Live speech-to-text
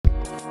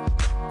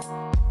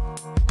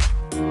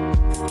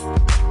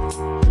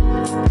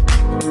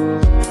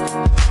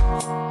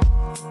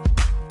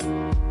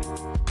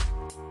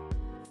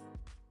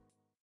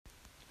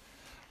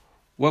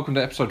Welcome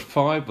to episode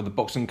 5 of the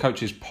Boxing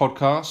Coaches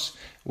podcast,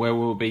 where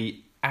we'll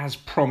be, as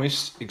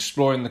promised,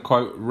 exploring the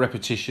quote,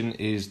 repetition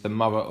is the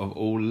mother of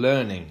all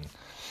learning.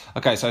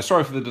 Okay, so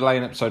sorry for the delay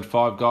in episode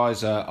 5,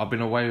 guys. I've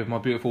been away with my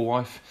beautiful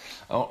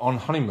wife on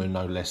honeymoon,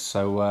 no less.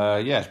 So,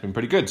 it's been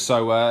pretty good.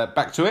 So,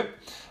 back to it.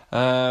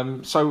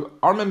 So,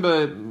 I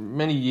remember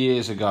many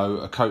years ago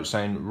a coach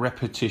saying,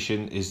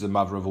 repetition is the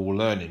mother of all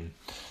learning.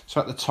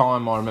 So, at the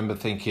time, I remember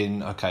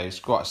thinking, okay,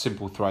 it's quite a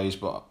simple phrase,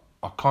 but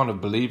I kind of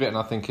believe it, and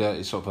I think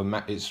it's sort of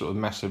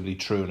massively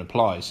true and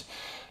applies.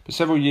 But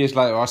several years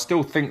later, I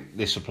still think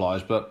this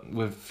applies, but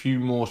with a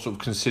few more sort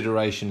of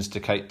considerations to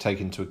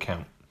take into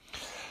account.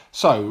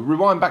 So,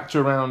 rewind back to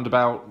around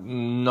about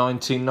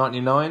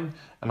 1999,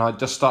 and I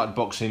just started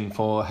boxing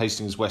for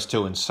Hastings West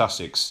Hill in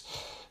Sussex.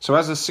 So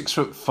as a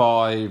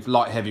 6'5"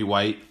 light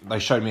heavyweight, they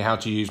showed me how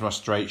to use my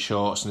straight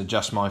shots and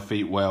adjust my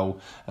feet well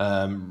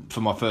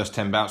for my first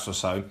 10 bouts or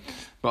so.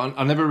 But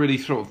I never really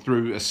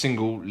threw a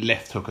single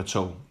left hook at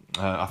all.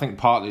 I think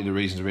partly the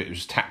reasons of it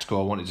was tactical.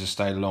 I wanted to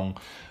stay long,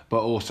 but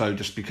also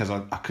just because I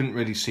couldn't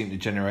really seem to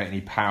generate any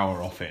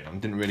power off it. I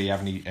didn't really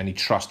have any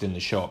trust in the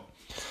shot.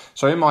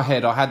 So in my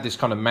head, I had this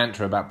kind of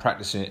mantra about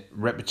practicing it.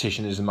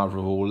 Repetition is the mother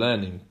of all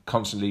learning,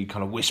 constantly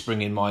kind of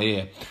whispering in my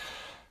ear.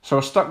 So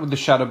I stuck with the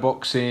shadow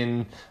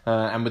boxing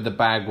and with the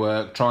bag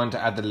work, trying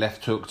to add the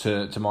left hook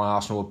to my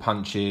arsenal of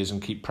punches and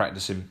keep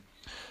practicing.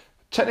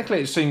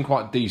 Technically, it seemed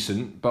quite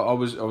decent, but I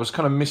was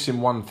kind of missing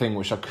one thing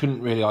which I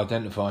couldn't really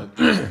identify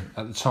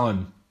at the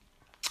time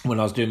when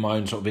I was doing my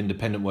own sort of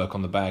independent work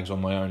on the bags on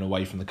my own,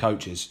 away from the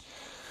coaches.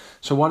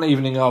 So one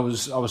evening, I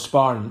was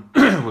sparring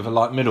with a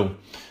light middle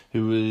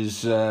who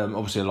was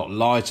obviously a lot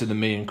lighter than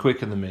me and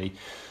quicker than me,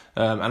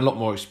 and a lot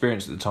more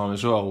experienced at the time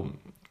as well.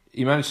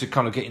 He managed to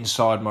kind of get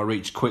inside my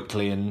reach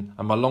quickly, and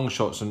my long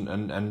shots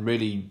and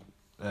really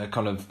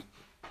kind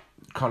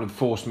of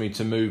forced me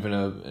to move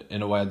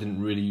in a way I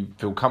didn't really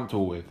feel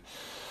comfortable with.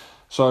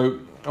 So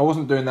I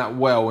wasn't doing that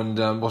well and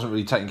wasn't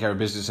really taking care of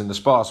business in the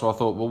spar. So I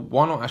thought, well,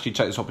 why not actually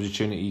take this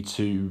opportunity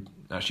to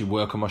actually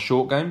work on my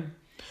short game?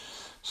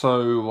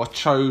 So I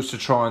chose to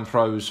try and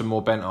throw some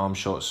more bent arm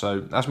shots.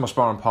 So as my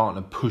sparring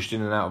partner pushed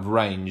in and out of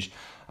range,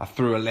 I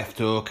threw a left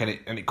hook and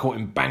it caught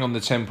him bang on the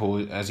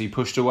temple as he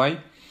pushed away.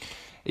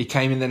 He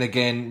came in then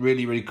again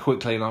really, really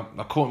quickly, and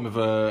I caught him with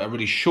a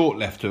really short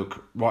left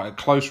hook right at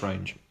close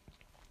range.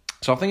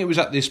 So I think it was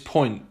at this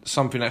point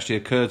something actually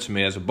occurred to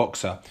me as a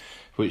boxer,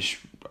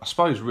 which I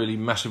suppose really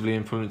massively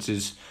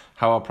influences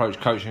how I approach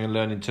coaching and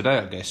learning today,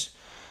 I guess.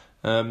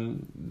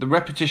 The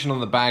repetition on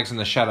the bags and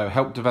the shadow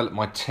helped develop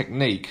my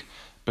technique,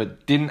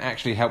 but didn't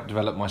actually help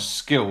develop my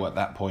skill at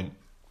that point.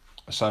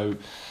 So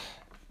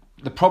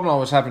the problem I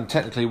was having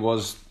technically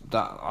was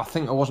that I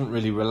think I wasn't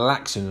really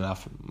relaxing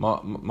enough. My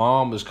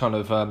arm was kind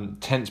of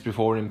tense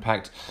before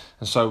impact,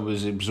 and so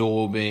was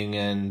absorbing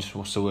and,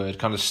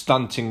 kind of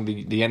stunting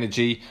the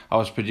energy I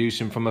was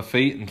producing from my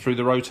feet and through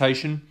the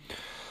rotation.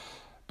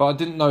 But I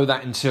didn't know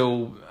that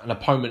until an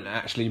opponent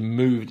actually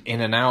moved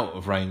in and out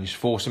of range,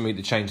 forcing me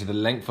to change the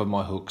length of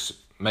my hooks,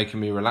 making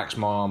me relax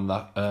my arm,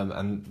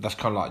 and that's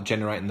kind of like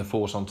generating the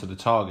force onto the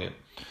target.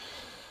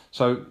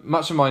 So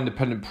much of my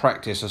independent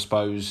practice, I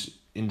suppose,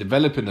 in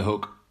developing the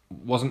hook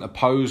wasn't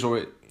opposed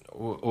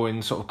or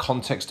in sort of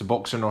context to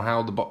boxing or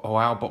how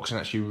boxing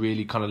actually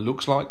really kind of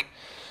looks like.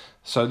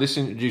 So this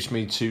introduced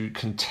me to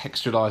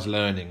contextualized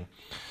learning,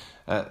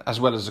 as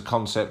well as the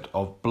concept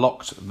of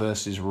blocked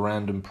versus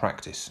random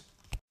practice.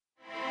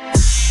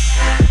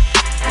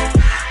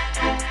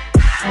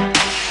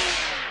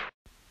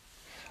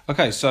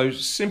 Okay, so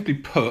simply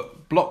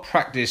put, block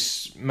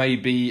practice may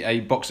be a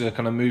boxer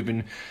kind of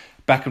moving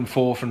back and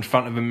forth in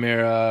front of a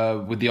mirror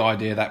with the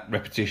idea that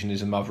repetition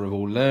is the mother of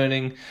all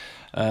learning.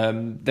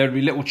 There'd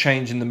be little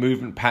change in the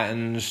movement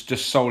patterns,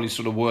 just solely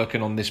sort of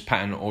working on this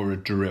pattern or a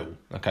drill.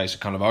 Okay, so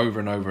kind of over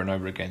and over and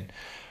over again.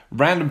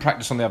 Random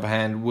practice, on the other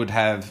hand, would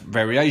have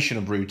variation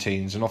of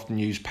routines and often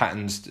use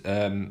patterns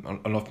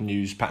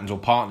or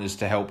partners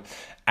to help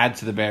add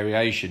to the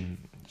variation.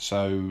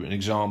 So an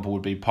example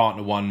would be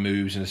partner 1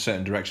 moves in a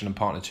certain direction and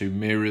partner 2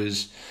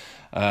 mirrors,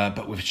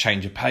 but with a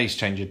change of pace,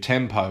 change of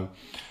tempo.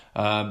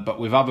 But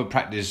with other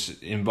practice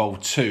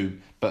involved too,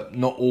 but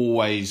not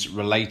always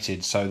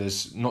related. So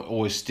there's not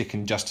always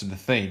sticking just to the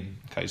theme.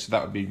 Okay, so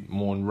that would be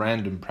more in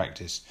random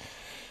practice.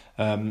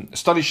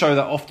 Studies show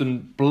that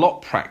often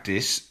block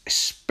practice,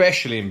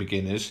 especially in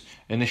beginners,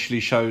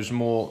 initially shows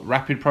more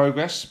rapid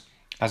progress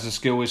as the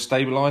skill is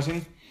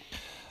stabilising.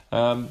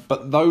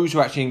 But those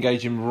who actually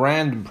engage in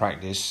random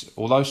practice,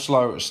 although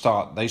slower at the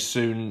start, they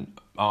soon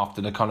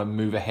after they kind of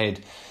move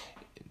ahead,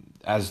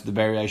 as the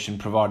variation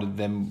provided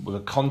them with a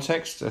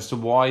context as to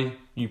why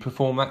you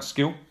perform that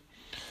skill.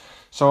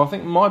 So I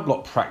think my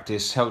block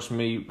practice helped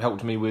me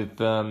with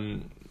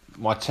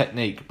my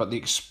technique, but the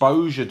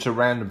exposure to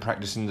random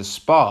practice in the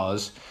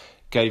spars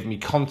gave me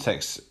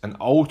context and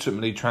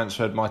ultimately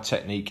transferred my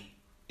technique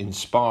in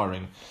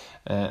sparring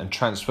and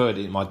transferred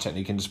my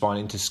technique in sparring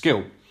into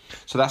skill.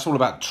 So that's all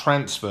about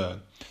transfer.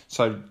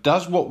 So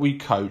does what we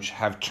coach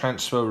have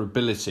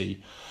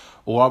transferability,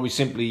 or are we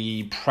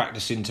simply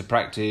practicing to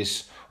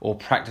practice, or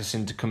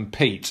practicing to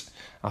compete?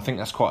 I think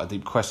that's quite a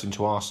deep question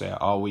to ask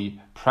there. Are we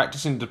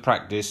practicing to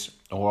practice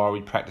or are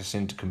we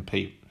practicing to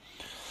compete?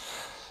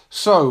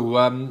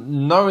 So,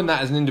 knowing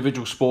that as an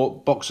individual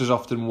sport, boxers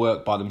often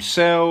work by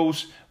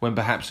themselves when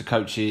perhaps the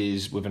coach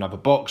is with another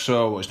boxer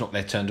or it's not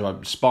their turn to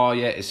open spar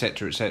yet,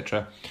 etc.,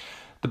 etc.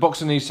 The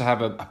boxer needs to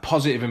have a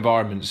positive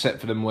environment set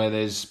for them where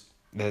there's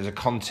a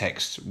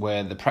context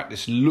where the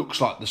practice looks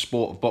like the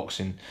sport of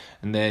boxing,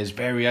 and there's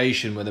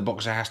variation where the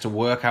boxer has to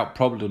work out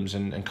problems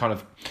and kind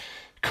of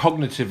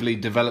cognitively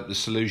develop the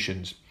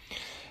solutions.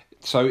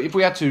 So if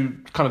we had to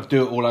kind of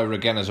do it all over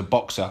again as a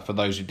boxer, for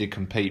those who did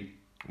compete,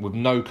 with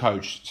no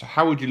coach, so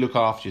how would you look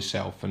after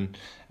yourself? And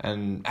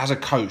as a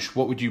coach,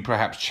 what would you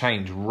perhaps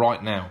change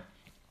right now?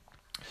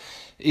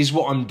 Is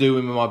what I'm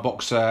doing with my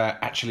boxer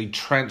actually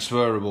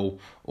transferable,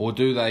 or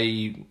do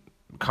they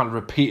kind of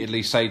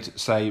repeatedly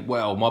say,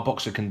 well, my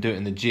boxer can do it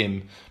in the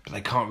gym, but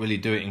they can't really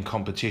do it in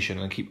competition?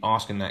 And I keep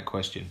asking that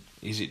question.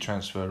 Is it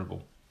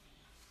transferable?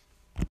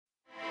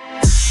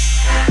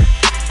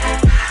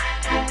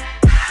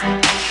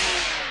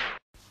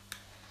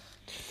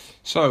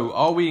 So,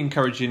 are we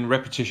encouraging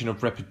repetition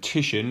of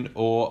repetition,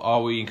 or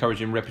are we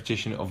encouraging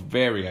repetition of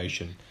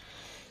variation?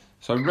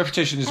 So,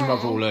 repetition is the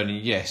mother of all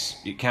learning. Yes,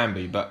 it can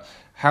be, but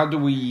how do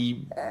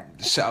we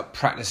set up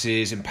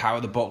practices,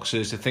 empower the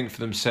boxers to think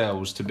for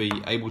themselves, to be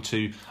able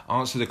to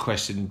answer the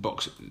question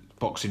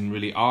boxing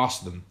really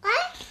asks them?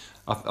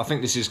 I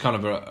think this is kind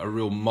of a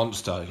real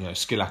monster,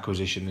 skill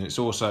acquisition, and it's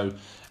also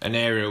an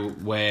area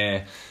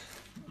where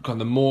kind of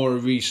the more I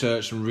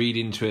research and read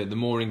into it, the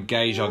more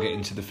engaged I get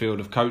into the field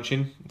of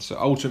coaching. So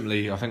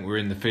ultimately, I think we're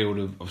in the field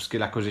of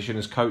skill acquisition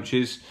as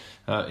coaches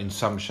in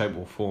some shape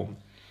or form.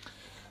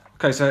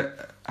 Okay, so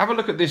have a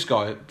look at this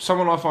guy.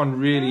 Someone I find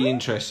really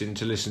interesting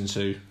to listen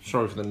to.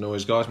 Sorry for the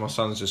noise, guys. My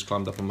son's just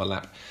climbed up on my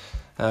lap.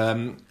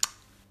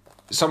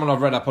 Someone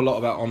I've read up a lot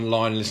about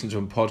online and listened to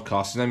on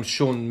podcasts. His name's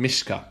Sean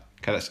Myszka.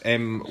 Okay, that's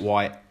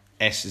Myszka.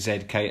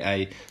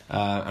 And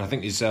I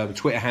think his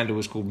Twitter handle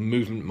is called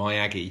Movement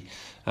Miyagi.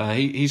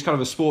 He's kind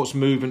of a sports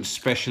movement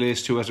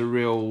specialist who has a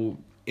real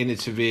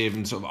innovative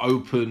and sort of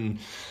open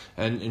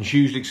and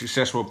hugely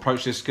successful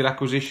approach to skill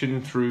acquisition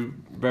through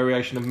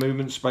variation of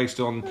movements based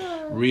on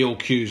real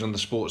cues on the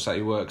sports that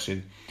he works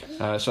in.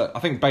 So I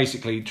think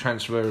basically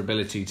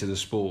transferability to the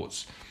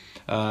sports.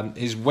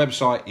 His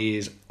website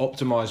is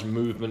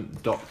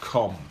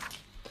optimizemovement.com.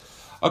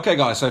 Okay,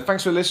 guys, so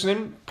thanks for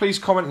listening. Please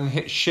comment and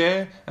hit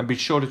share, and be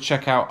sure to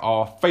check out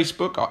our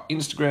Facebook, our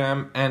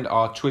Instagram, and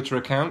our Twitter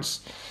accounts.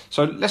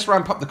 So let's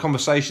ramp up the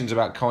conversations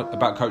about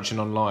coaching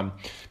online,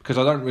 because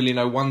I don't really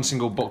know one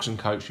single boxing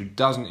coach who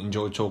doesn't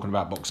enjoy talking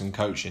about boxing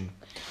coaching.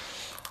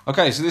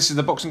 Okay, so this is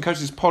the Boxing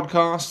Coaches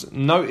podcast.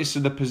 Notice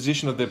the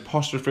position of the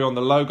apostrophe on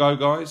the logo,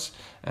 guys,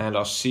 and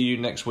I'll see you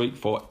next week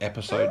for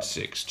episode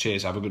 6.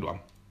 Cheers, have a good one.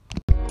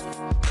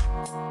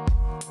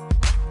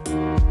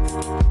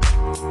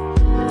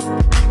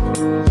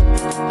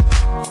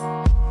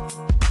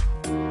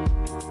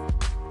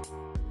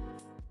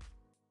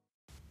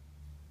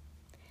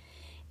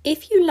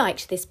 If you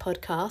liked this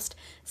podcast,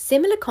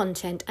 similar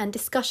content and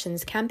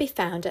discussions can be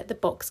found at The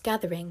Box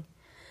Gathering.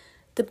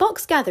 The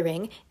Box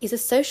Gathering is a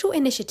social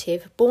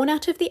initiative born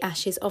out of the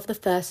ashes of the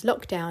first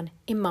lockdown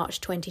in March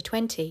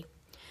 2020.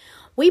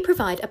 We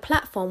provide a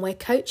platform where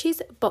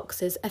coaches,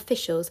 boxers,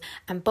 officials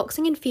and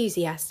boxing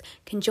enthusiasts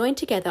can join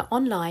together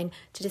online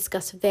to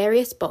discuss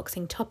various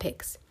boxing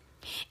topics.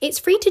 It's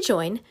free to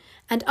join,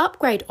 and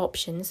upgrade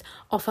options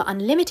offer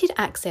unlimited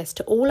access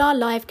to all our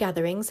live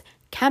gatherings,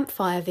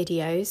 campfire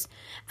videos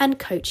and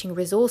coaching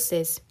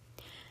resources.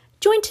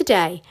 Join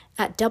today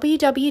at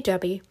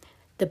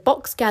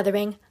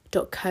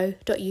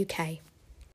www.theboxgathering.co.uk.